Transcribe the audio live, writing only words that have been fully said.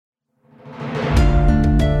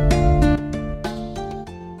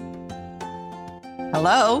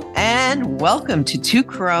Hello, and welcome to Two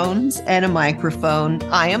Crones and a Microphone.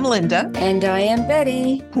 I am Linda. And I am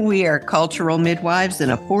Betty. We are cultural midwives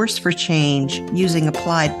and a force for change using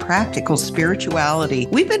applied practical spirituality.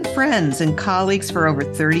 We've been friends and colleagues for over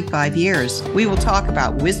 35 years. We will talk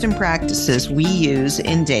about wisdom practices we use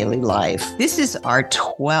in daily life. This is our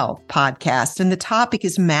 12th podcast, and the topic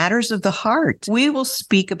is matters of the heart. We will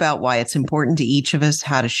speak about why it's important to each of us,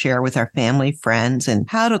 how to share with our family, friends, and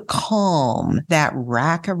how to calm that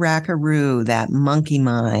rackaroo, that monkey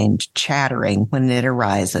mind chattering when it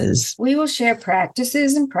arises. We will share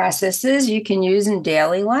practices and processes you can use in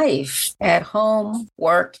daily life, at home,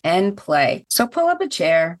 work, and play. So pull up a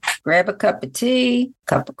chair, grab a cup of tea,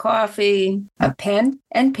 cup of coffee, a pen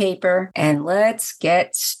and paper, and let's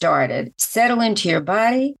get started. Settle into your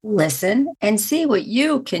body, listen, and see what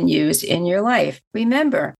you can use in your life.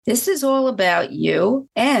 Remember, this is all about you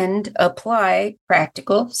and apply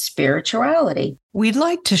practical spirituality. We'd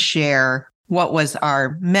like to share what was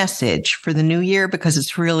our message for the new year because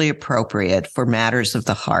it's really appropriate for matters of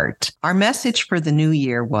the heart. Our message for the new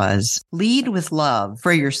year was lead with love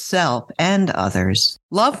for yourself and others.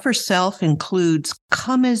 Love for self includes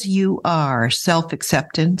come as you are,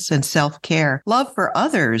 self-acceptance and self-care. Love for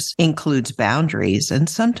others includes boundaries and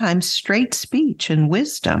sometimes straight speech and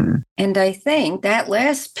wisdom. And I think that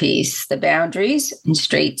last piece, the boundaries and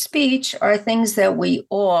straight speech, are things that we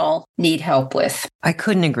all need help with. I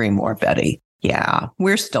couldn't agree more, Betty. Yeah,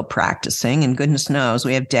 we're still practicing, and goodness knows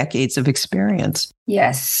we have decades of experience.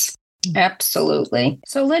 Yes, absolutely.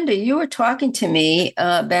 So, Linda, you were talking to me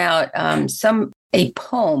about a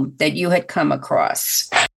poem that you had come across,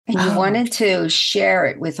 and you wanted to share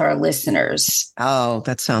it with our listeners. Oh,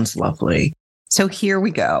 that sounds lovely. So here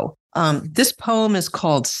we go. This poem is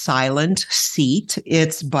called Silent Seat.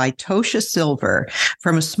 It's by Tosha Silver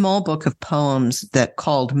from a small book of poems that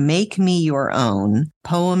called Make Me Your Own,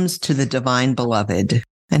 Poems to the Divine Beloved.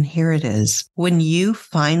 And here it is. When you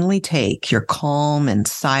finally take your calm and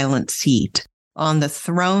silent seat on the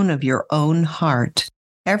throne of your own heart,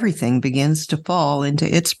 everything begins to fall into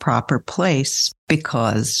its proper place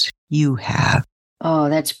because you have. Oh,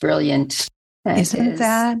 that's brilliant. Isn't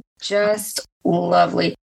that just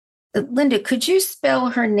lovely? Linda, could you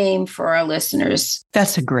spell her name for our listeners?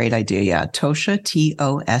 That's a great idea. Yeah. Tosha,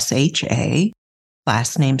 Tosha.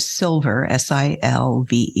 Last name Silver,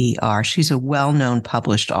 Silver. She's a well-known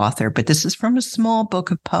published author, but this is from a small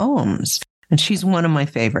book of poems. And she's one of my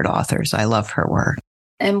favorite authors. I love her work.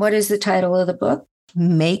 And what is the title of the book?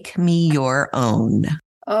 Make Me Your Own.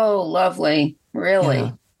 Oh, lovely. Really?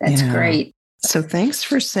 Yeah. That's great. So thanks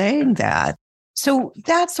for saying that. So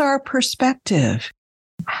that's our perspective.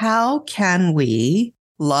 How can we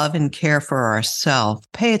love and care for ourselves,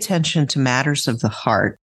 pay attention to matters of the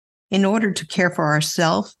heart in order to care for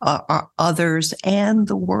ourselves, our others, and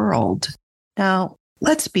the world? Now,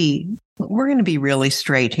 we're going to be really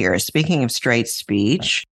straight here. Speaking of straight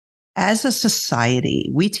speech, as a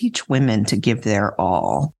society, we teach women to give their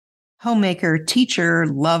all. Homemaker, teacher,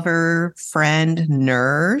 lover, friend,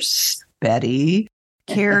 nurse, Betty,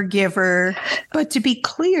 caregiver. But to be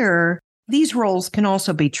clear, these roles can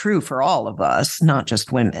also be true for all of us, not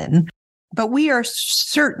just women. But we are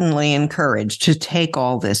certainly encouraged to take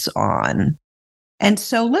all this on. And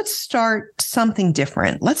so let's start something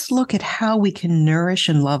different. Let's look at how we can nourish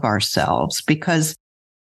and love ourselves, because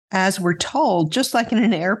as we're told, just like in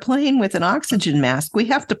an airplane with an oxygen mask, we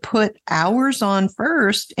have to put ours on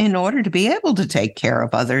first in order to be able to take care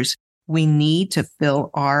of others. We need to fill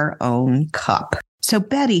our own cup. So,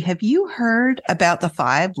 Betty, have you heard about the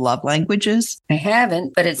 5 love languages? I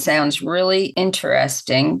haven't, but it sounds really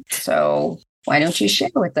interesting. So why don't you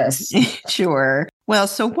share with us? Sure. Well,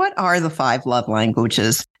 so what are the 5 love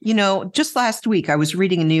languages? You know, just last week, I was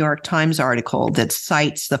reading a New York Times article that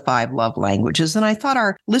cites the 5 love languages, and I thought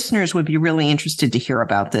our listeners would be really interested to hear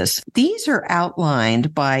about this. These are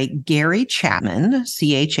outlined by Gary Chapman,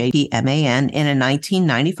 Chapman, in a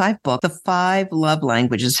 1995 book, The 5 Love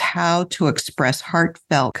Languages, How to Express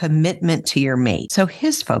Heartfelt Commitment to Your Mate. So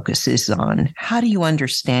his focus is on how do you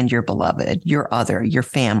understand your beloved, your other, your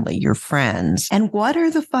family, your friends. And what are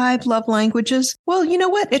the 5 love languages? Well, you know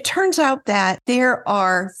what? It turns out that there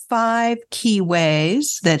are 5 key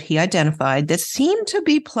ways that he identified that seem to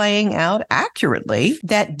be playing out accurately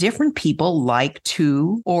that different people like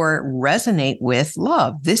to or resonate with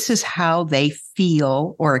love. This is how they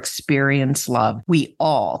feel or experience love. We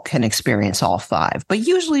all can experience all five, but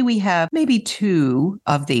usually we have maybe two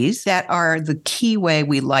of these that are the key way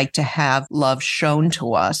we like to have love shown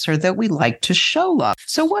to us or that we like to show love.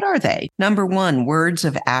 So what are they? Number one, words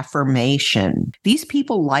of affirmation. These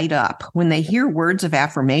people light up when they hear words of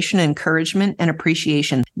affirmation, encouragement, and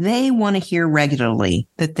appreciation. They want to hear regularly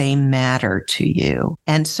that they matter to you.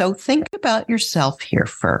 And so think about yourself here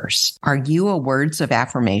first. Are you a words of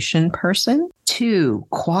affirmation person? 2,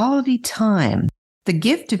 quality time. The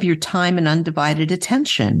gift of your time and undivided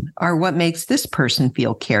attention are what makes this person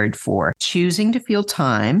feel cared for. Choosing to feel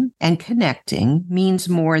time and connecting means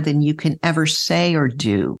more than you can ever say or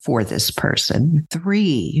do for this person.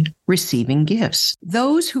 3, receiving gifts.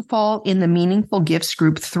 Those who fall in the meaningful gifts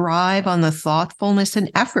group thrive on the thoughtfulness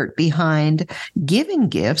and effort behind giving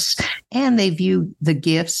gifts, and they view the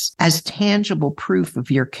gifts as tangible proof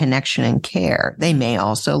of your connection and care. They may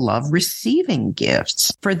also love receiving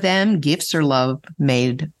gifts. For them, gifts are love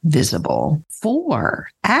made visible. 4,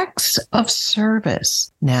 acts of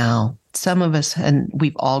service. Now, some of us, and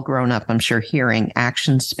we've all grown up, I'm sure, hearing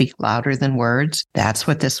actions speak louder than words. That's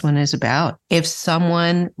what this one is about. If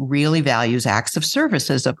someone really values acts of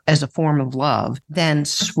service as a form of love, then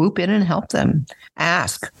swoop in and help them.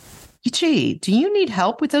 Ask, gee, do you need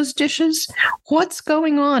help with those dishes? What's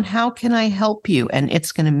going on? How can I help you? And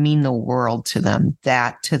it's going to mean the world to them.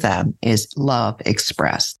 That to them is love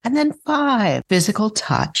expressed. And then 5, physical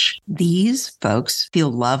touch. These folks feel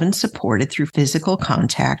love and supported through physical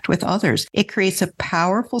contact with others. It creates a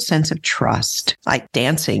powerful sense of trust, like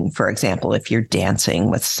dancing, for example. If you're dancing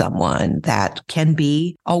with someone, that can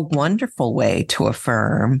be a wonderful way to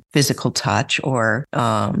affirm physical touch or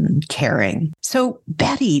caring. So,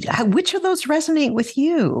 Betty, which of those resonate with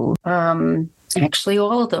you? Actually,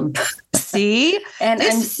 all of them. See? And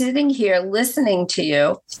I'm sitting here listening to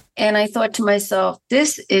you, and I thought to myself,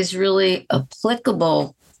 this is really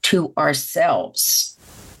applicable to ourselves.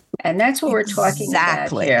 And that's what we're talking about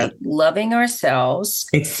here. Loving ourselves.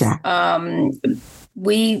 Exactly.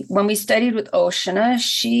 When we studied with Oshana,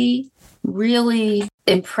 she really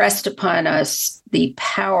impressed upon us the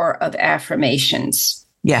power of affirmations.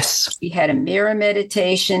 Yes. We had a mirror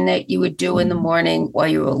meditation that you would do in the morning while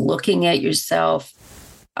you were looking at yourself.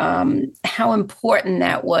 How important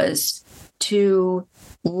that was to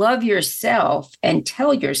love yourself and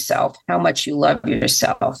tell yourself how much you love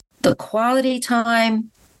yourself. The quality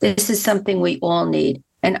time, this is something we all need.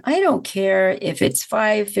 And I don't care if it's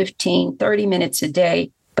 5, 15, 30 minutes a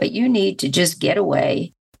day, but you need to just get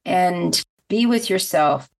away and be with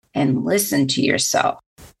yourself and listen to yourself.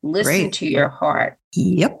 Listen to your heart.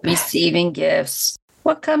 Yep. Receiving gifts.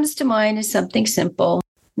 What comes to mind is something simple.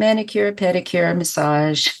 Manicure, pedicure,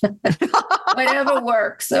 massage. Whatever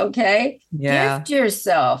works, okay? Yeah. Gift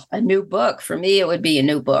yourself a new book. For me, it would be a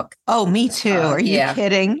new book. Oh, me too. Are you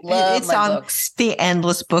kidding? Love it's my on books. The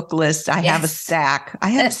endless book list. I have a stack. I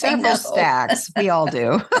have several stacks. We all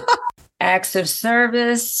do. Acts of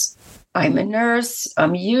service. I'm a nurse.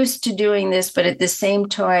 I'm used to doing this, but at the same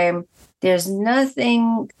time, there's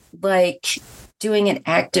nothing like doing an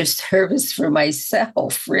act of service for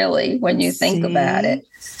myself, really, when you think about it.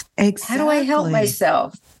 Exactly. How do I help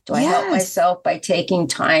myself? Do I help myself by taking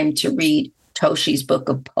time to read Toshi's book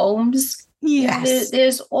of poems? Yes.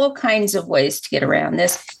 There's all kinds of ways to get around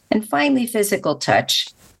this. And finally, physical touch.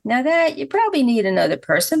 Now that you probably need another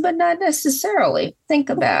person, but not necessarily. Think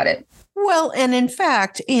about it. Well, and in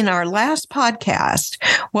fact, in our last podcast,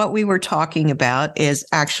 what we were talking about is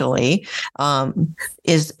actually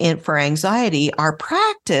for anxiety. Our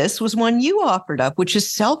practice was one you offered up, which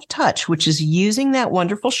is self-touch, which is using that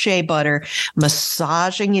wonderful shea butter,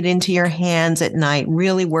 massaging it into your hands at night,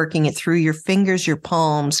 really working it through your fingers, your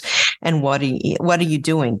palms. And what are you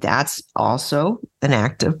doing? That's also an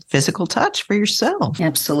act of physical touch for yourself.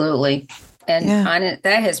 Absolutely. And on it,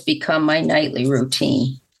 that has become my nightly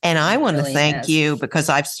routine. And I want to thank you because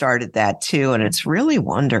I've started that too. And it's really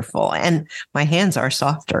wonderful. And my hands are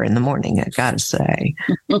softer in the morning, I got to say.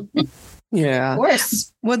 Yeah. Of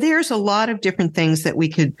course. Well, there's a lot of different things that we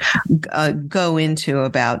could go into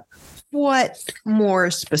about what more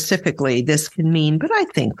specifically this can mean. But I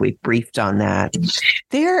think we've briefed on that.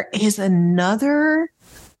 There is another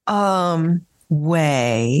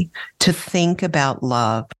way to think about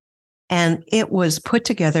love. And it was put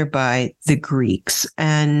together by the Greeks.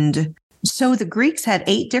 And so the Greeks had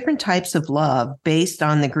 8 different types of love based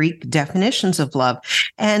on the Greek definitions of love.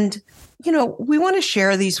 And we want to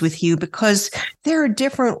share these with you because there are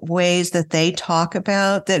different ways that they talk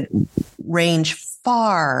about that range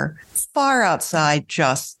far, far outside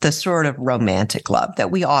just the sort of romantic love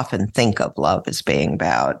that we often think of love as being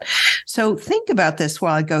about. So think about this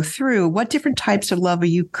while I go through. What different types of love are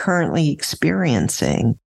you currently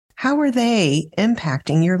experiencing? How are they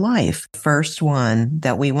impacting your life? First one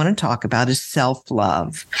that we want to talk about is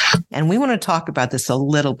self-love. And we want to talk about this a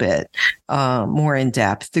little bit more in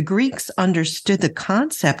depth. The Greeks understood the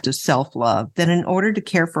concept of self-love, that in order to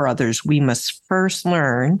care for others, we must first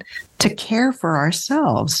learn to care for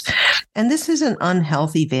ourselves. And this isn't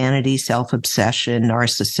unhealthy vanity, self-obsession,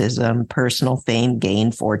 narcissism, personal fame,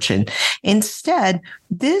 gain, fortune. Instead,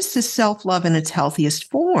 this is self-love in its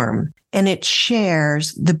healthiest form. And it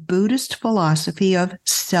shares the Buddhist philosophy of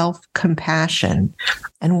self-compassion.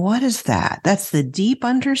 And what is that? That's the deep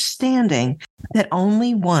understanding that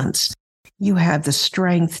only once you have the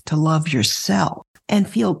strength to love yourself and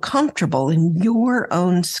feel comfortable in your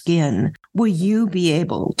own skin, will you be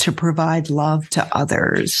able to provide love to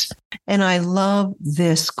others? And I love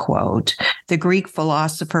this quote. The Greek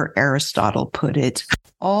philosopher Aristotle put it,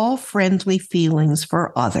 all friendly feelings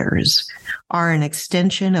for others are an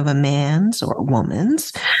extension of a man's or a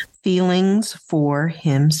woman's feelings for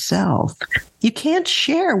himself. You can't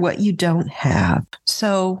share what you don't have.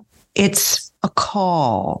 So it's a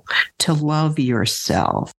call to love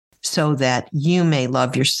yourself so that you may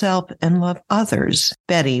love yourself and love others.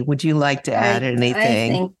 Betty, would you like to add anything? I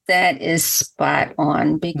think that is spot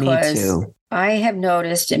on because Me too. I have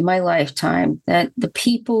noticed in my lifetime that the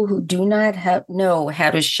people who do not know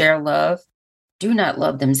how to share love do not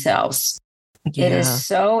love themselves. Yeah. It is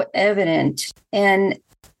so evident. And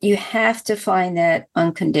you have to find that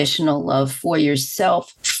unconditional love for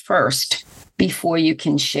yourself first before you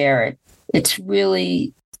can share it. It's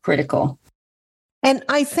really critical. And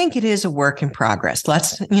I think it is a work in progress.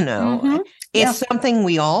 It's something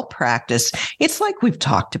we all practice. It's like we've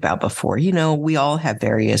talked about before. We all have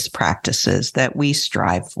various practices that we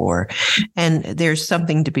strive for. And there's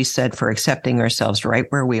something to be said for accepting ourselves right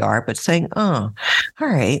where we are, but saying, all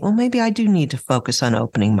right, well, maybe I do need to focus on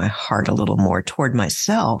opening my heart a little more toward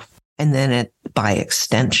myself. And then by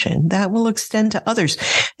extension, that will extend to others,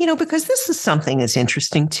 because this is something that's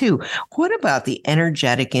interesting too. What about the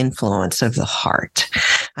energetic influence of the heart?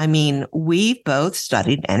 I mean, we've both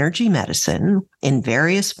studied energy medicine in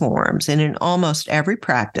various forms, and in almost every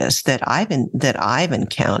practice that I've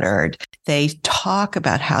encountered, they talk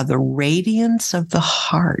about how the radiance of the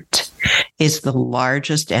heart is the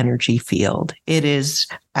largest energy field. It is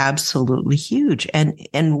absolutely huge. And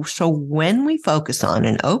so when we focus on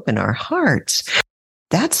and open our hearts,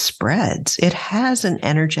 that spreads. It has an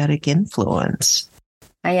energetic influence.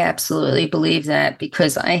 I absolutely believe that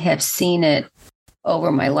because I have seen it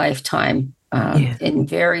over my lifetime in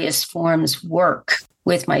various forms work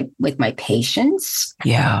with my patients.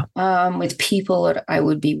 Yeah. With people that I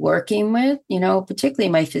would be working with, particularly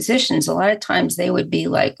my physicians. A lot of times they would be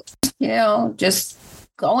like, just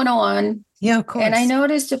going on. Yeah, of course. And I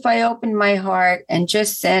noticed if I opened my heart and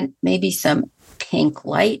just sent maybe some pink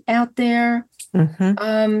light out there,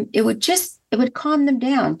 it would calm them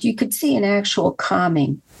down. You could see an actual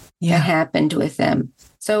calming that happened with them.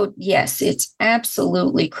 So yes, it's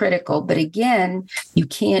absolutely critical. But again, you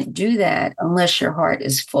can't do that unless your heart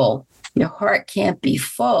is full. Your heart can't be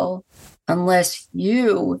full unless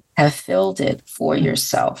you have filled it for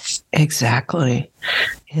yourself. Exactly.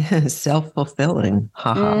 Self-fulfilling.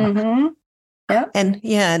 Mm-hmm. Yep.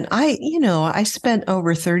 And I spent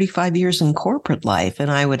over 35 years in corporate life, and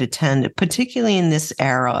I would attend, particularly in this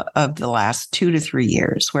era of the last 2 to 3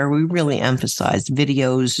 years, where we really emphasized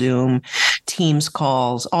video, Zoom, Teams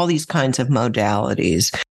calls, all these kinds of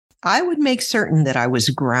modalities. I would make certain that I was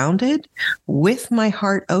grounded with my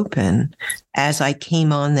heart open as I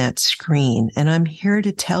came on that screen. And I'm here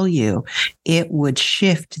to tell you, it would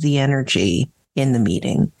shift the energy in the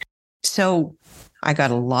meeting. So I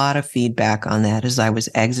got a lot of feedback on that as I was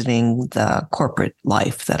exiting the corporate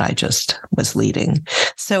life that I just was leading.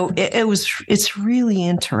 So it's really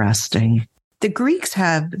interesting. The Greeks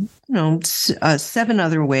have, 7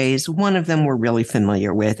 other ways. One of them we're really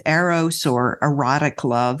familiar with, eros or erotic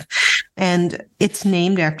love. And it's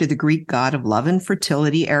named after the Greek god of love and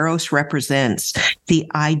fertility. Eros represents the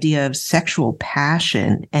idea of sexual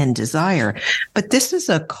passion and desire. But this is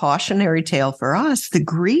a cautionary tale for us. The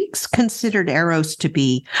Greeks considered eros to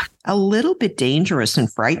be a little bit dangerous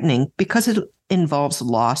and frightening because it involves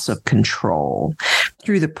loss of control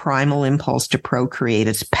through the primal impulse to procreate.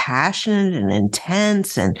 It's passionate and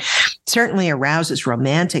intense. And certainly arouses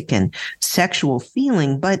romantic and sexual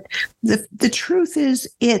feeling, but the truth is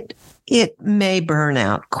it may burn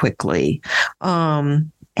out quickly.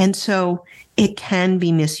 And so it can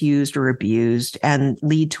be misused or abused and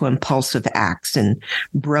lead to impulsive acts and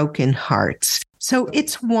broken hearts. So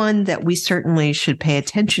it's one that we certainly should pay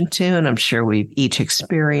attention to, and I'm sure we've each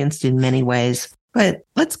experienced in many ways. But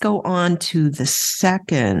let's go on to the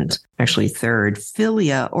second, actually third,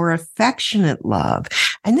 philia or affectionate love.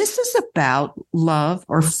 And this is about love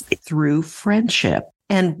or through friendship.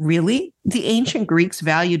 And really, the ancient Greeks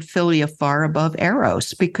valued philia far above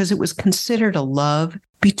eros because it was considered a love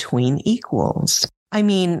between equals. I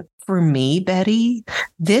mean, for me, Betty,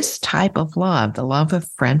 this type of love, the love of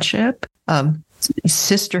friendship,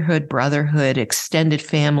 sisterhood, brotherhood, extended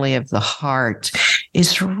family of the heart,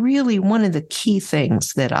 is really one of the key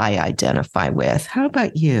things that I identify with. How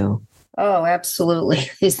about you? Oh, absolutely.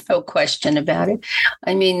 There's no question about it.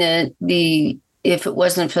 I mean, if it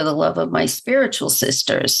wasn't for the love of my spiritual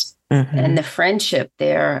sisters and the friendship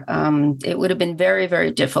there, it would have been very,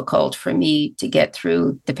 very difficult for me to get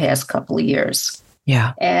through the past couple of years.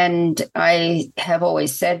 Yeah. And I have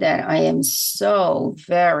always said that I am so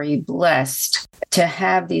very blessed to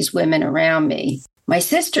have these women around me. My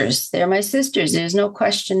sisters, they're my sisters. There's no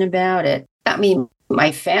question about it. I mean,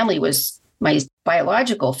 my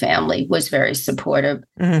biological family was very supportive,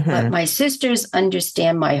 but my sisters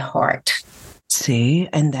understand my heart. See,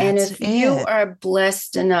 and that's if you are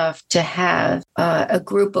blessed enough to have a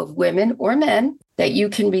group of women or men that you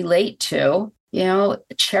can relate to,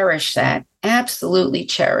 cherish that. Absolutely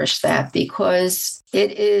cherish that, because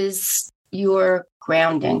it is your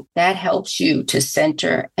grounding. That helps you to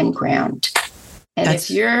center and ground. And if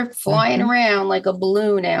you're flying around like a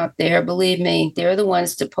balloon out there, believe me, they're the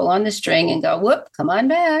ones to pull on the string and go, whoop, come on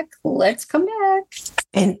back. Let's come back.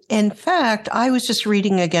 And in fact, I was just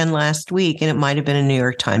reading again last week, and it might have been a New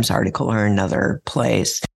York Times article or another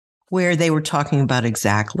place, where they were talking about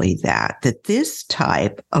exactly that this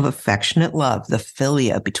type of affectionate love, the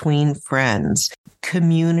philia between friends,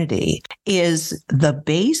 community, is the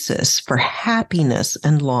basis for happiness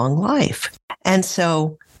and long life. And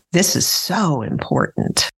so this is so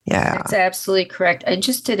important. Yeah. That's absolutely correct. I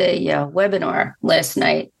just did a webinar last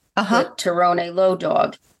night with Tarone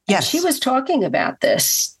Lodog. Yes. She was talking about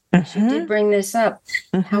this. She did bring this up,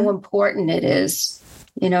 how important it is.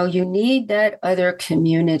 You need that other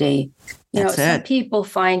community. Some people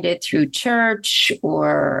find it through church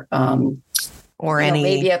or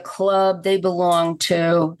maybe a club they belong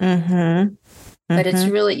to. But it's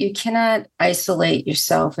really, you cannot isolate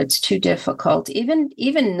yourself. It's too difficult.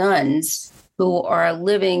 Even nuns who are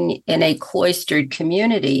living in a cloistered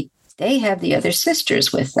community, they have the other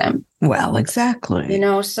sisters with them. Well, exactly.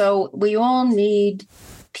 So we all need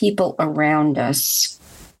people around us.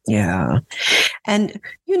 Yeah. And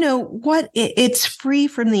you know what? It's free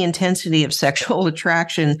from the intensity of sexual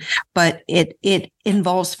attraction, but it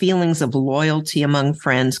involves feelings of loyalty among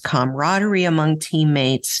friends, camaraderie among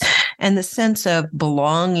teammates, and the sense of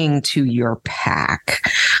belonging to your pack.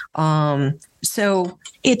 So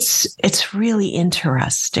it's really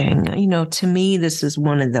interesting. To me, this is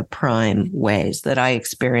one of the prime ways that I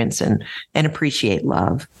experience and appreciate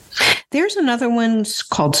love. There's another one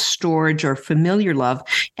called storge or familiar love,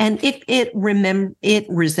 and it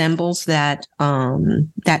resembles that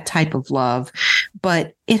type of love,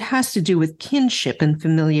 but it has to do with kinship and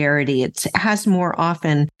familiarity. This has more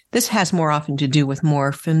often to do with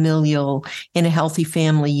more familial in a healthy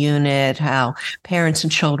family unit, how parents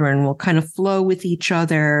and children will kind of flow with each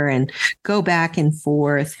other and go back and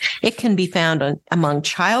forth. It can be found among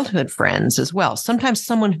childhood friends as well. Sometimes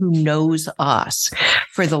someone who knows us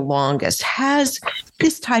for the longest has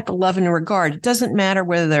this type of love and regard. It doesn't matter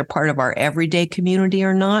whether they're part of our everyday community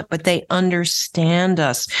or not, but they understand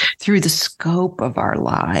us through the scope of our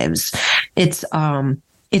lives. It's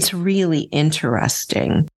really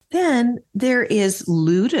interesting. Then there is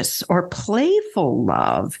ludus or playful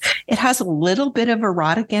love. It has a little bit of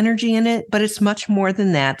erotic energy in it, but it's much more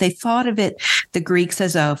than that. They thought of it, the Greeks,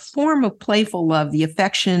 as a form of playful love, the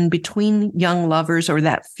affection between young lovers, or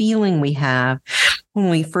that feeling we have when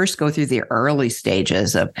we first go through the early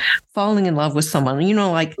stages of falling in love with someone,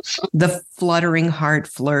 like the fluttering heart,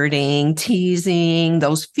 flirting, teasing,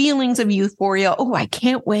 those feelings of euphoria. Oh, I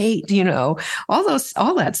can't wait. All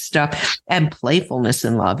that stuff. And playfulness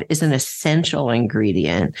in love is an essential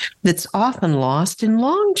ingredient that's often lost in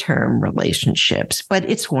long-term relationships, but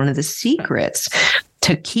it's one of the secrets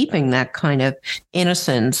to keeping that kind of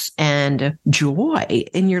innocence and joy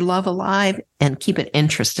in your love alive and keep it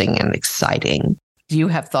interesting and exciting. Do you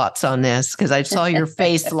have thoughts on this? Because I saw your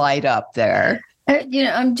face light up there.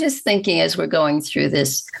 I'm just thinking as we're going through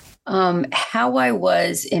this, how I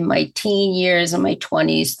was in my teen years, in my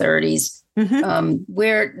 20s, 30s,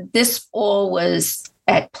 where this all was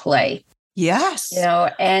at play. Yes.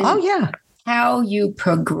 And oh, yeah. how you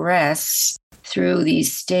progress through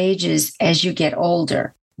these stages as you get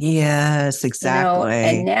older. Yes, exactly.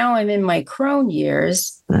 And now I'm in my crone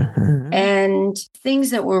years, and things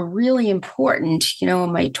that were really important,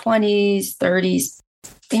 in my 20s, 30s,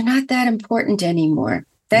 they're not that important anymore.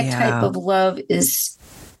 That type of love it's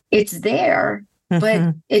there,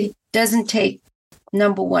 but it doesn't take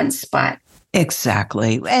number one spot.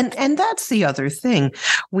 Exactly. And that's the other thing.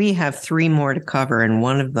 We have 3 more to cover, and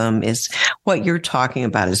one of them is what you're talking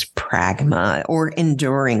about is pragma or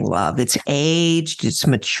enduring love. It's aged, it's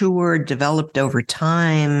matured, developed over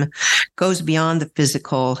time, goes beyond the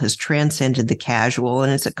physical, has transcended the casual,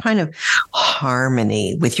 and it's a kind of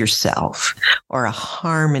harmony with yourself or a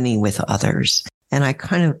harmony with others. And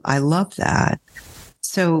I love that.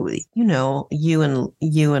 So, you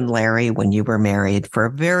and Larry, when you were married for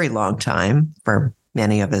a very long time, for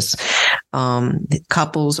many of us,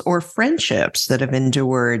 couples or friendships that have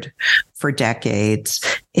endured for decades,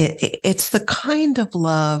 it's the kind of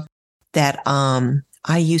love that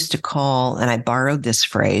I used to call, and I borrowed this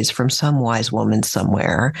phrase from some wise woman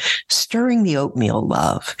somewhere, stirring the oatmeal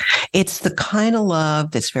love. It's the kind of love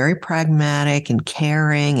that's very pragmatic and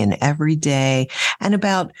caring and everyday, and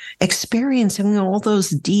about experiencing all those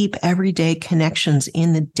deep everyday connections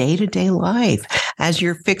in the day-to-day life as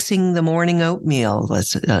you're fixing the morning oatmeal.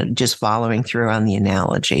 Let's just following through on the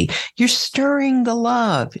analogy. You're stirring the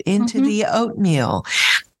love into the oatmeal.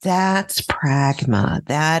 That's pragma.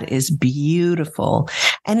 That is beautiful.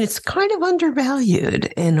 And it's kind of undervalued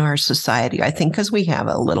in our society, I think, because we have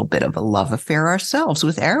a little bit of a love affair ourselves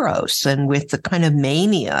with Eros and with the kind of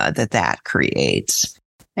mania that creates.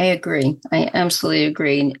 I agree. I absolutely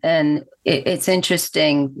agree. And it's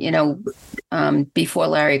interesting, before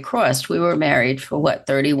Larry crossed, we were married for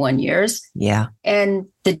 31 years? Yeah. And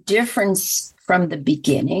the difference from the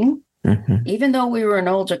beginning, even though we were an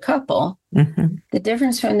older couple, the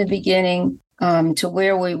difference from the beginning to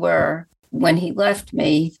where we were when he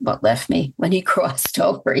when he crossed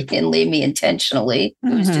over, he didn't leave me intentionally.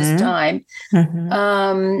 It was just time.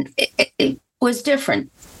 It was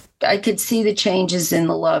different. I could see the changes in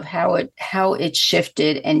the love, how it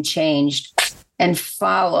shifted and changed and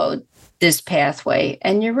followed this pathway.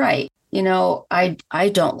 And you're right. I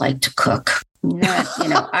don't like to cook.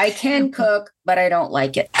 I can cook, but I don't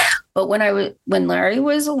like it. But when Larry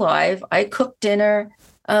was alive, I cooked dinner,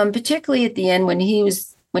 particularly at the end when he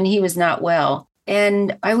was not well.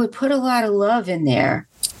 And I would put a lot of love in there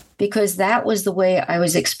because that was the way I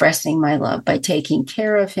was expressing my love, by taking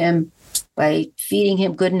care of him, by feeding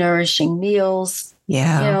him good, nourishing meals.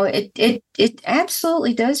 Yeah. It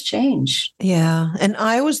absolutely does change. Yeah. And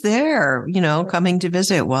I was there, coming to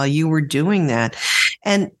visit while you were doing that.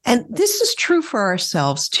 And this is true for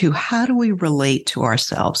ourselves too. How do we relate to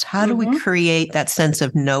ourselves? How do we create that sense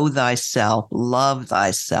of know thyself, love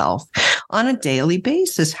thyself on a daily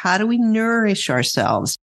basis? How do we nourish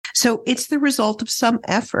ourselves? So it's the result of some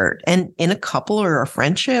effort. And in a couple or a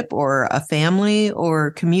friendship or a family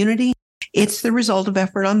or community, it's the result of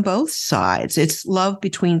effort on both sides. It's love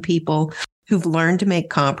between people who've learned to make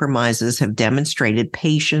compromises, have demonstrated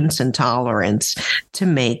patience and tolerance to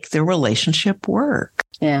make the relationship work.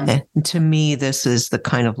 Yeah. And to me, this is the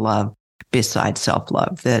kind of love besides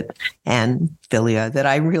self-love and philia that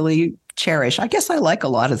I really cherish. I guess I like a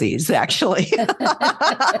lot of these, actually.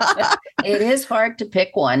 It is hard to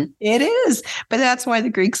pick one. It is. But that's why the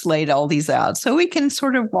Greeks laid all these out. So we can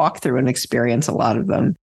sort of walk through and experience a lot of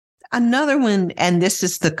them. Another one, and this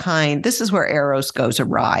is where Eros goes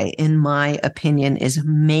awry, in my opinion, is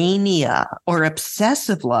mania or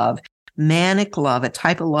obsessive love, manic love, a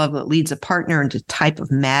type of love that leads a partner into a type of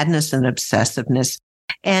madness and obsessiveness.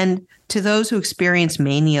 And to those who experience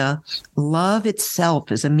mania, love itself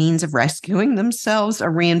is a means of rescuing themselves, a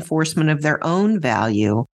reinforcement of their own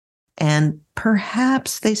value. And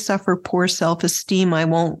perhaps they suffer poor self-esteem. I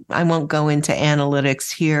won't go into analytics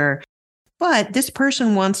here. But this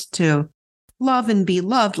person wants to love and be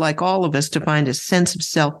loved like all of us, to find a sense of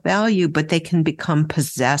self-value, but they can become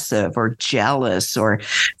possessive or jealous or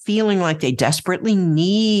feeling like they desperately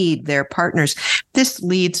need their partners. This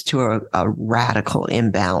leads to a radical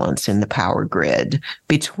imbalance in the power grid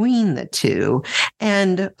between the two.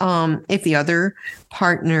 And if the other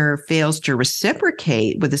partner fails to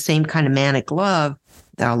reciprocate with the same kind of manic love,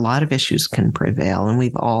 a lot of issues can prevail. And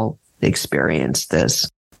we've all experienced this.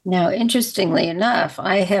 Now, interestingly enough,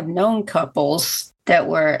 I have known couples that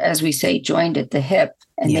were, as we say, joined at the hip.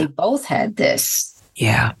 and they both had this.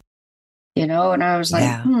 Yeah. And I was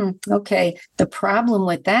like, okay. The problem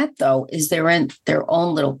with that, though, is they're in their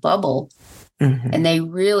own little bubble, and they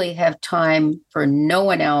really have time for no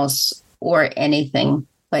one else or anything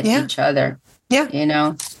but each other. Yeah.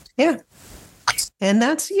 Yeah. And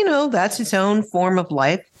that's its own form of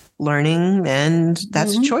life learning, and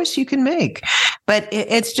that's a choice you can make. But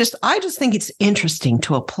I just think it's interesting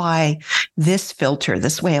to apply this filter,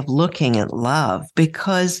 this way of looking at love,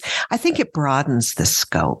 because I think it broadens the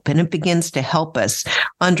scope and it begins to help us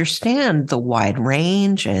understand the wide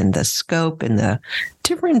range and the scope and the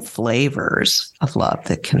different flavors of love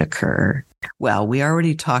that can occur. Well, we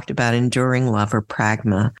already talked about enduring love or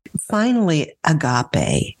pragma. Finally,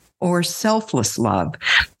 agape, or selfless love.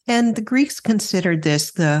 And the Greeks considered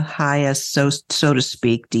this the highest, so to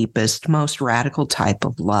speak, deepest, most radical type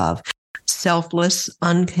of love. Selfless,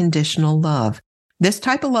 unconditional love. This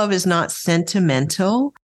type of love is not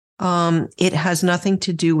sentimental. It has nothing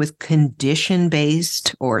to do with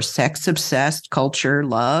condition-based or sex-obsessed culture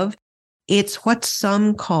love. It's what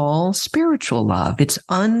some call spiritual love. It's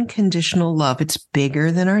unconditional love. It's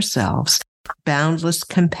bigger than ourselves, boundless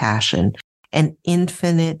compassion, and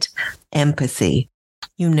infinite empathy.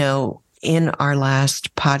 In our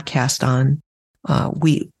last podcast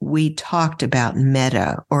we talked about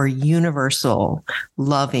metta, or universal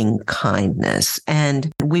loving kindness,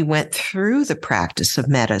 and we went through the practice of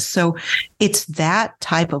metta. So it's that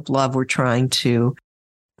type of love we're trying to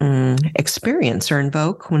experience or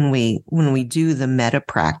invoke when we do the metta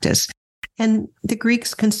practice. And the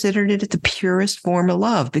Greeks considered it the purest form of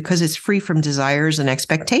love because it's free from desires and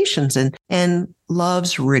expectations, and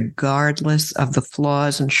loves regardless of the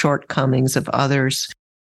flaws and shortcomings of others.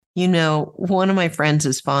 One of my friends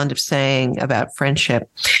is fond of saying about friendship,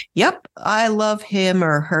 "Yep, I love him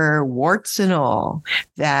or her, warts and all."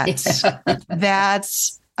 That's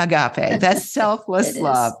agape. That's selfless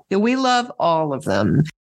love. We love all of them.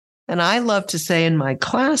 And I love to say in my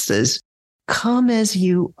classes, come as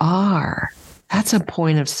you are. That's a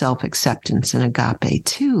point of self-acceptance in agape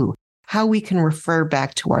too. How we can refer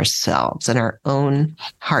back to ourselves and our own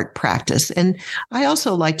heart practice. And I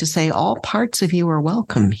also like to say all parts of you are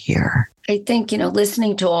welcome here. I think,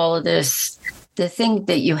 listening to all of this, the thing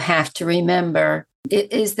that you have to remember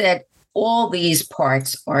is that all these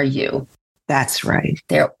parts are you. That's right.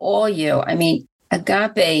 They're all you. I mean,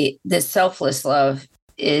 agape, the selfless love,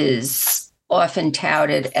 is often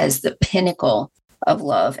touted as the pinnacle of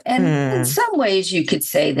love. And in some ways you could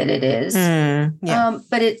say that it is.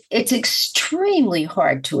 But it's extremely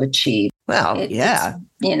hard to achieve. Well,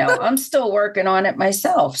 I'm still working on it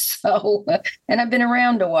myself. So, and I've been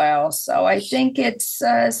around a while. So I think it's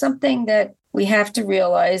something that we have to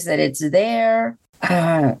realize that it's there.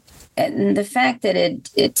 And the fact that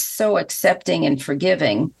it's so accepting and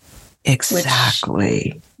forgiving.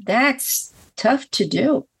 Exactly. That's tough to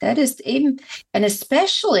do. That is even, and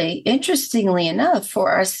especially interestingly enough,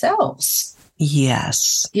 for ourselves.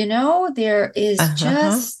 Yes. There is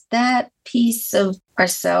just that piece of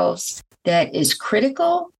ourselves that is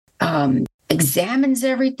critical, examines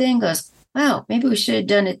everything, goes, wow, maybe we should have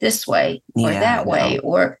done it this way or that way.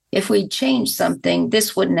 Or if we changed something,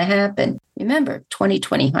 this wouldn't have happened. Remember,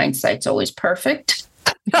 20/20 hindsight's always perfect.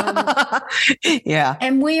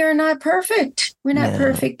 And we are not perfect. We're not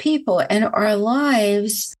perfect people. And our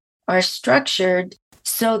lives are structured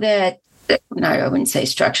so that, I wouldn't say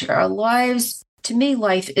structured. Our lives, to me,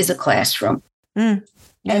 life is a classroom. And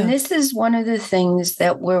this is one of the things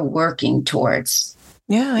that we're working towards.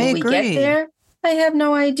 Yeah, I agree. When we get there, I have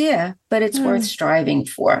no idea, but it's worth striving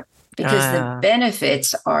for because the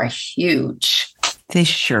benefits are huge. They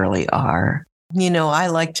surely are. I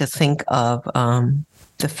like to think of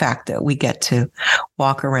the fact that we get to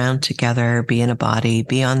walk around together, be in a body,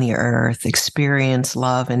 be on the earth, experience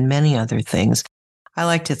love and many other things. I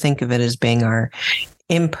like to think of it as being our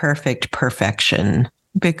imperfect perfection,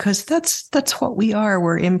 because that's what we are.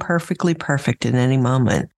 We're imperfectly perfect in any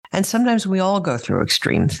moment. And sometimes we all go through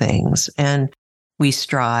extreme things, and we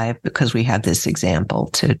strive, because we have this example,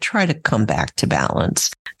 to try to come back to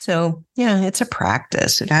balance. So it's a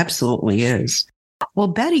practice. It absolutely is. Well,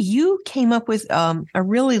 Betty, you came up with a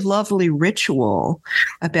really lovely ritual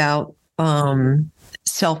about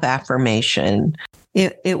self-affirmation.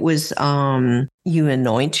 It was you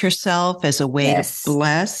anoint yourself as a way to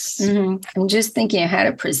bless. I'm just thinking of how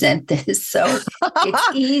to present this. So it's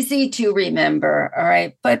easy to remember. All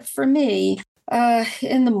right. But for me,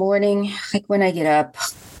 in the morning, like when I get up,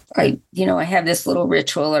 I have this little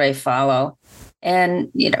ritual that I follow.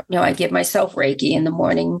 And, I give myself Reiki in the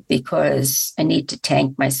morning because I need to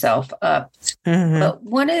tank myself up. Mm-hmm. But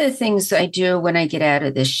one of the things I do when I get out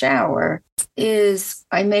of the shower is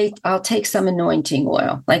I'll take some anointing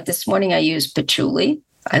oil. Like this morning, I used patchouli.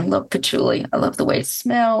 I love patchouli. I love the way it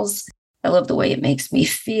smells. I love the way it makes me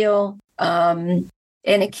feel. And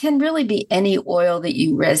it can really be any oil that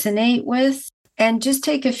you resonate with. And just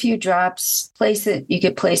take a few drops, place it. You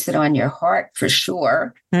could place it on your heart for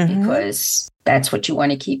sure, because that's what you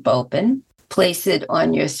want to keep open. Place it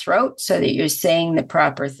on your throat so that you're saying the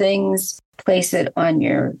proper things. Place it on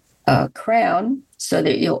your crown so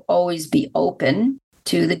that you'll always be open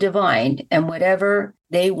to the divine and whatever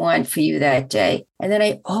they want for you that day. And then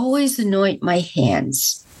I always anoint my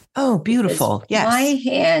hands. Oh, beautiful. Yes. My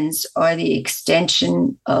hands are the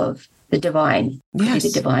extension of the divine. Could be the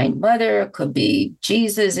Divine Mother, could be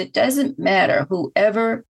Jesus. It doesn't matter.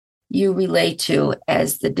 Whoever you relate to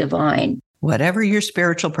as the divine. Whatever your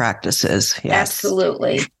spiritual practice is. Yes.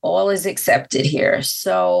 Absolutely. All is accepted here.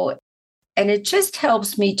 So, and it just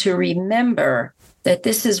helps me to remember that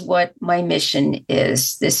this is what my mission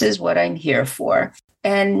is. This is what I'm here for.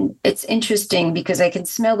 And it's interesting because I can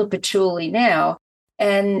smell the patchouli now.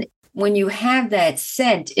 And when you have that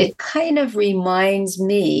scent, it kind of reminds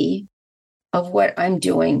me of what I'm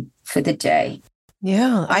doing for the day.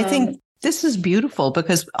 Yeah, I think this is beautiful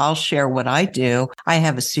because I'll share what I do. I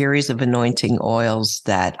have a series of anointing oils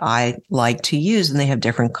that I like to use, and they have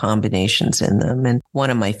different combinations in them. And one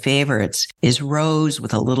of my favorites is rose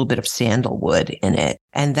with a little bit of sandalwood in it.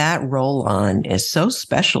 And that roll-on is so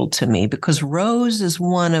special to me because rose is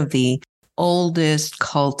one of the oldest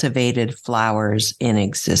cultivated flowers in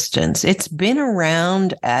existence. It's been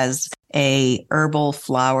around as a herbal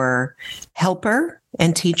flower helper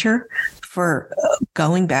and teacher for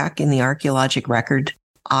going back in the archaeologic record,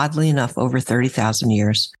 oddly enough, over 30,000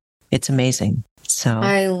 years. It's amazing. So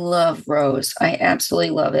I love rose. I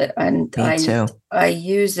absolutely love it. And me too. I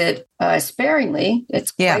use it sparingly.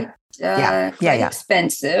 It's quite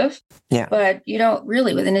expensive. Yeah. But you don't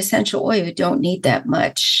really, with an essential oil, you don't need that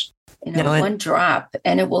much. One drop,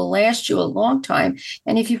 and it will last you a long time.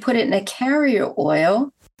 And if you put it in a carrier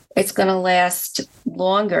oil, it's going to last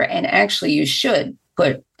longer. And actually, you should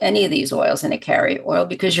put any of these oils in a carrier oil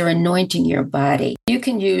because you're anointing your body. You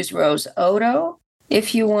can use rose otto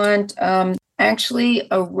if you want. Actually,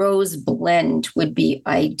 a rose blend would be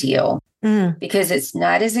ideal because it's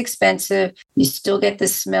not as expensive. You still get the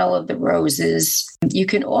smell of the roses. You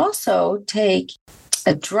can also take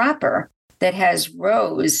a dropper that has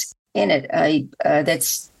rose in it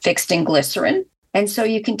that's fixed in glycerin. And so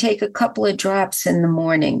you can take a couple of drops in the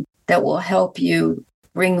morning that will help you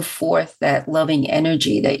bring forth that loving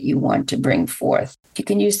energy that you want to bring forth. You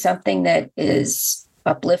can use something that is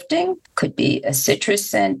uplifting, could be a citrus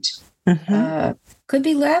scent, could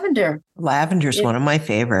be lavender. Lavender's one of my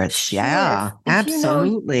favorites. Sure. Yeah,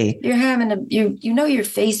 absolutely. You're having you're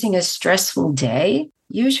facing a stressful day.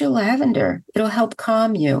 Use your lavender. It'll help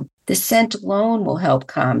calm you. The scent alone will help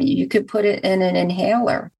calm you. You could put it in an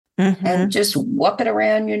inhaler and just whoop it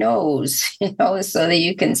around your nose, so that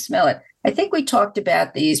you can smell it. I think we talked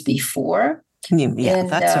about these before. Yeah,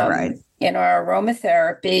 that's all right. In our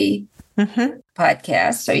aromatherapy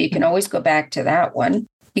podcast. So you can always go back to that one.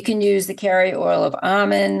 You can use the carrier oil of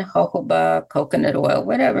almond, jojoba, coconut oil,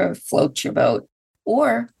 whatever floats your boat.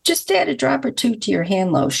 Or just add a drop or two to your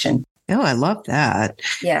hand lotion. Oh, I love that.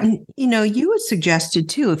 Yeah. And, you had suggested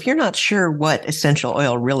too, if you're not sure what essential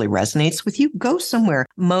oil really resonates with you, go somewhere.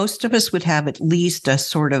 Most of us would have at least a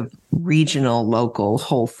sort of regional, local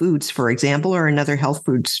Whole Foods, for example, or another health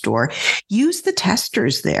food store. Use the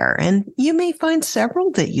testers there, and you may find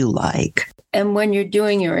several that you like. And when you're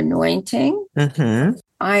doing your anointing,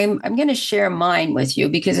 I'm going to share mine with you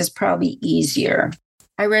because it's probably easier.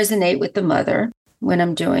 I resonate with the mother when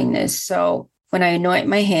I'm doing this. So when I anoint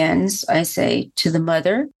my hands, I say to the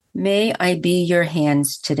mother, may I be your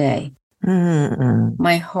hands today.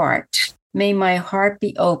 My heart, may my heart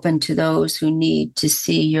be open to those who need to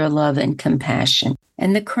see your love and compassion.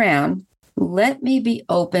 And the crown, let me be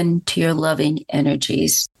open to your loving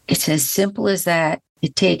energies. It's as simple as that.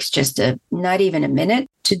 It takes just not even a minute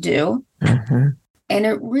to do. And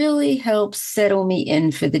it really helps settle me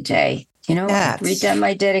in for the day. I've redone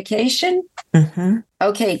my dedication.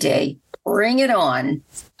 Okay, day. Bring it on.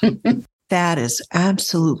 That is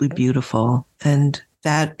absolutely beautiful. And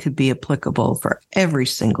that could be applicable for every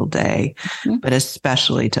single day, but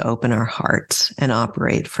especially to open our hearts and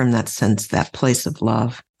operate from that sense, that place of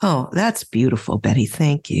love. Oh, that's beautiful, Betty.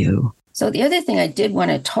 Thank you. So the other thing I did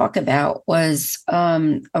want to talk about was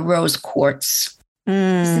a rose quartz.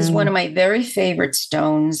 This is one of my very favorite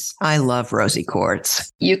stones. I love rosy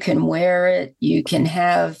quartz. You can wear it. You can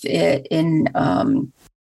have it in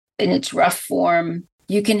its rough form.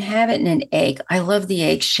 You can have it in an egg. I love the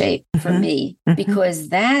egg shape for me because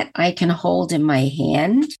that I can hold in my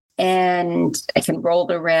hand and I can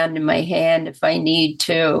roll it around in my hand if I need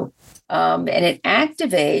to. And it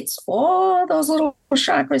activates all those little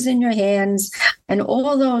chakras in your hands and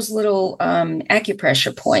all those little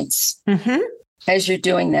acupressure points as you're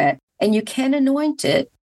doing that. And you can anoint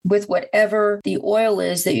it with whatever the oil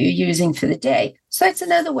is that you're using for the day. So that's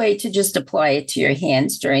another way to just apply it to your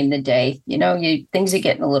hands during the day. You know, things are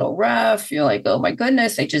getting a little rough. You're like, oh my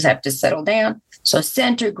goodness, I just have to settle down. So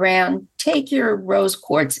center ground, take your rose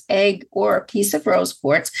quartz egg or a piece of rose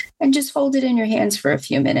quartz and just hold it in your hands for a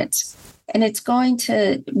few minutes. And it's going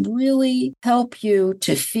to really help you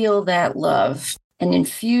to feel that love and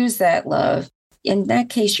infuse that love. In that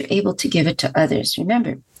case, you're able to give it to others.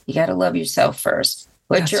 Remember, you got to love yourself first.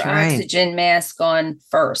 Put your oxygen mask on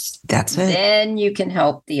first. That's it. Then you can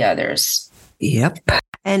help the others. Yep.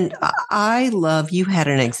 And I love, you had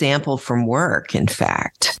an example from work, in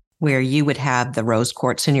fact, where you would have the rose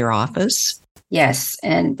quartz in your office. Yes.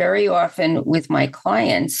 And very often with my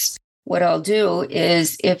clients, what I'll do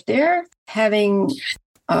is if they're having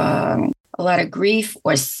a lot of grief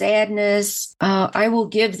or sadness, I will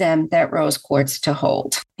give them that rose quartz to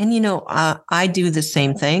hold. And, you know, I do the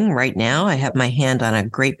same thing right now. I have my hand on a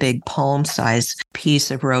great big palm-sized piece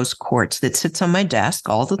of rose quartz that sits on my desk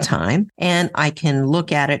all the time. And I can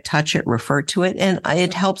look at it, touch it, refer to it. And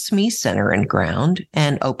it helps me center and ground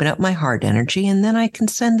and open up my heart energy. And then I can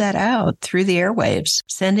send that out through the airwaves,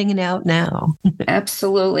 sending it out now.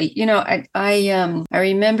 Absolutely. You know, I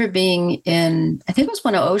remember being in, I think it was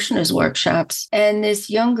one of Oceana's workshops, and this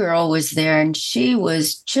young girl was there and she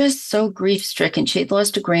was just so grief-stricken. She'd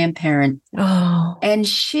lost a grandparent. Oh. And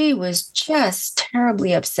she was just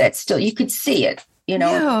terribly upset. Still, you could see it, you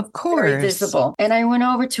know. Yeah, of course. Very visible. And I went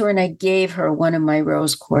over to her and I gave her one of my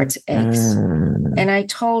rose quartz eggs. And I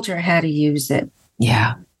told her how to use it.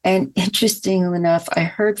 Yeah. And interestingly enough, I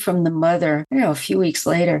heard from the mother, a few weeks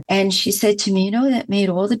later, and she said to me, that made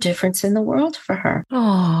all the difference in the world for her.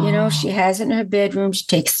 Oh. She has it in her bedroom. She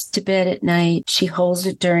takes it to bed at night. She holds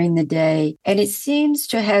it during the day. And it seems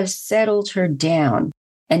to have settled her down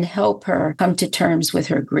and help her come to terms with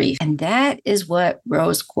her grief. And that is what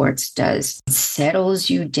rose quartz does. It settles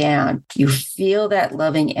you down. You feel that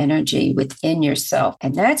loving energy within yourself.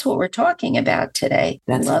 And that's what we're talking about today.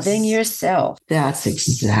 Loving yourself. That's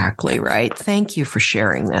exactly right. Thank you for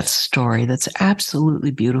sharing that story. That's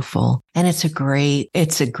absolutely beautiful. And it's a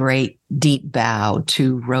great deep bow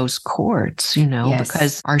to rose quartz, Yes.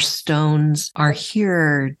 because our stones are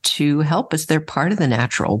here to help us. They're part of the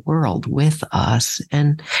natural world with us,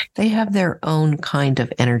 and they have their own kind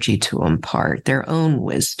of energy to impart, their own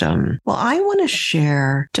wisdom. Well, I want to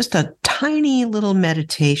share just a tiny little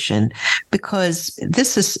meditation because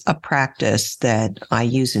this is a practice that I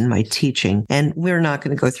use in my teaching, and we're not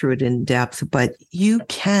going to go through it in depth, but you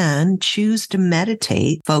can choose to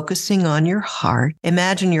meditate, focusing on your heart.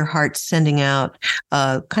 Imagine your heart sending out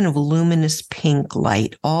a kind of luminous pink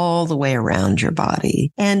light all the way around your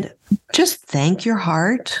body. And just thank your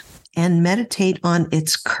heart and meditate on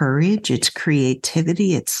its courage, its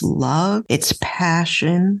creativity, its love, its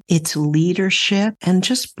passion, its leadership, and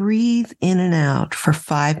just breathe in and out for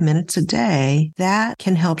 5 minutes a day. That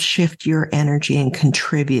can help shift your energy and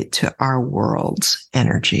contribute to our world's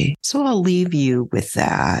energy. So I'll leave you with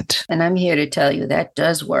that. And I'm here to tell you that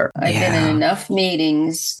does work. I've been in enough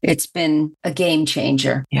meetings. It's been a game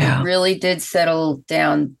changer. Yeah. It really did settle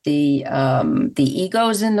down the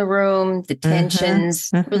egos in the room, the tensions.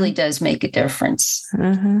 Really does make a difference.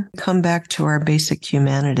 Come back to our basic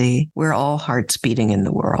humanity. We're all hearts beating in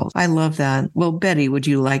the world. I love that. Well, Betty, would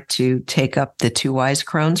you like to take up the Two Wise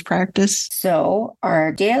Crones practice? So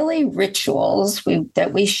our daily rituals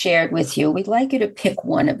that we shared with you, we'd like you to pick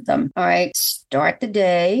one of them. All right. Start the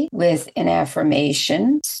day with an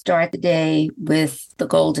affirmation. Start the day with the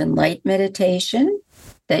Golden Light meditation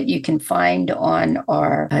that you can find on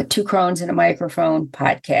our Two Crones and a Microphone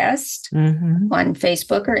podcast on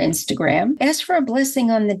Facebook or Instagram. Ask for a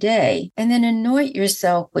blessing on the day and then anoint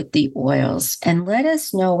yourself with the oils and let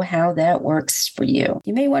us know how that works for you.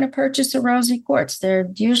 You may want to purchase a rosy quartz. They're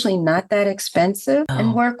usually not that expensive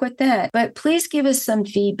and work with that. But please give us some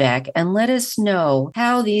feedback and let us know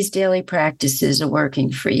how these daily practices are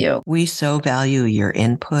working for you. We so value your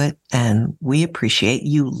input and we appreciate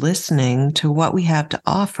you listening to what we have to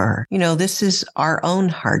offer offer. This is our own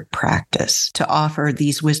heart practice to offer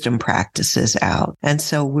these wisdom practices out. And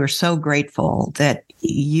so we're so grateful that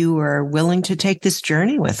you are willing to take this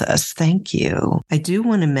journey with us. Thank you. I do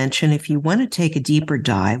want to mention, if you want to take a deeper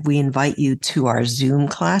dive, we invite you to our Zoom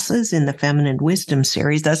classes in the Feminine Wisdom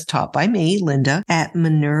series that's taught by me, Linda, at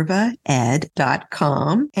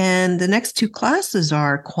minervaed.com. And the next two classes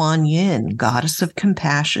are Kuan Yin, Goddess of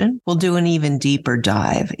Compassion. We'll do an even deeper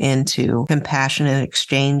dive into compassionate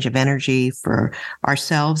exchange of energy for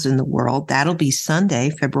ourselves and the world. That'll be Sunday,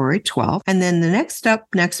 February 12th. And then the next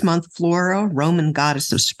month, Flora, Roman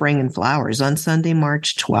Goddess of Spring and Flowers on Sunday,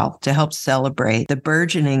 March 12th, to help celebrate the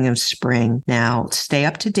burgeoning of spring. Now, stay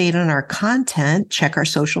up to date on our content. Check our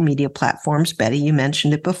social media platforms. Betty, you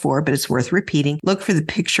mentioned it before, but it's worth repeating. Look for the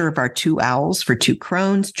picture of our two owls for Two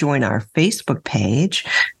Crones. Join our Facebook page,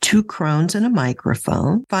 Two Crones and a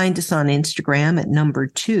Microphone. Find us on Instagram at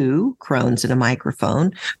 #2 Crones and a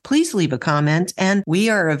Microphone. Please leave a comment, and we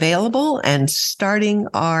are available and starting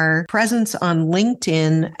our presence on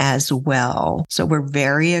LinkedIn as well. So we're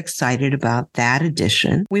very excited about that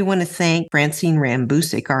edition. We want to thank Francine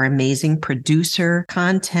Rambusik, our amazing producer,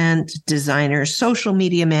 content designer, social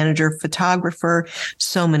media manager, photographer,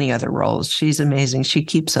 so many other roles. She's amazing. She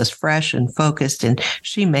keeps us fresh and focused, and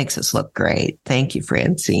she makes us look great. Thank you,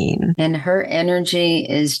 Francine. And her energy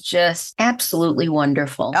is just absolutely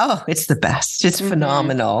wonderful. Oh, it's the best. It's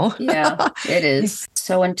phenomenal. Yeah, it is.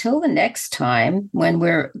 So until the next time, when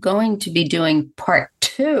we're going to be doing part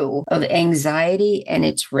 2 of anxiety and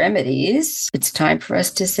its remedies, it's time for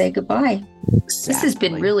us to say goodbye. Exactly. This has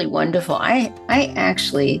been really wonderful. I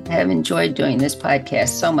actually have enjoyed doing this podcast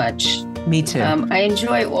so much. Me too. I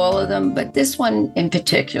enjoy all of them, but this one in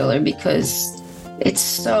particular, because it's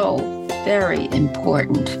so very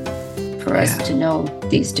important for us to know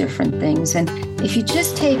these different things. And if you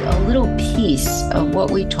just take a little piece of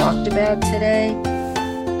what we talked about today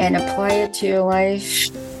and apply it to your life,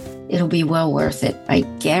 it'll be well worth it. I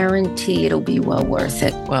guarantee it'll be well worth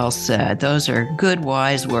it. Well said. Those are good,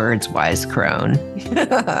 wise words, wise crone.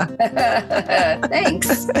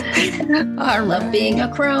 Thanks. I love being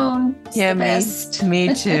a crone. It's the best.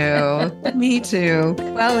 Me too. Me too.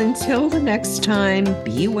 Well, until the next time,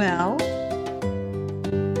 be well,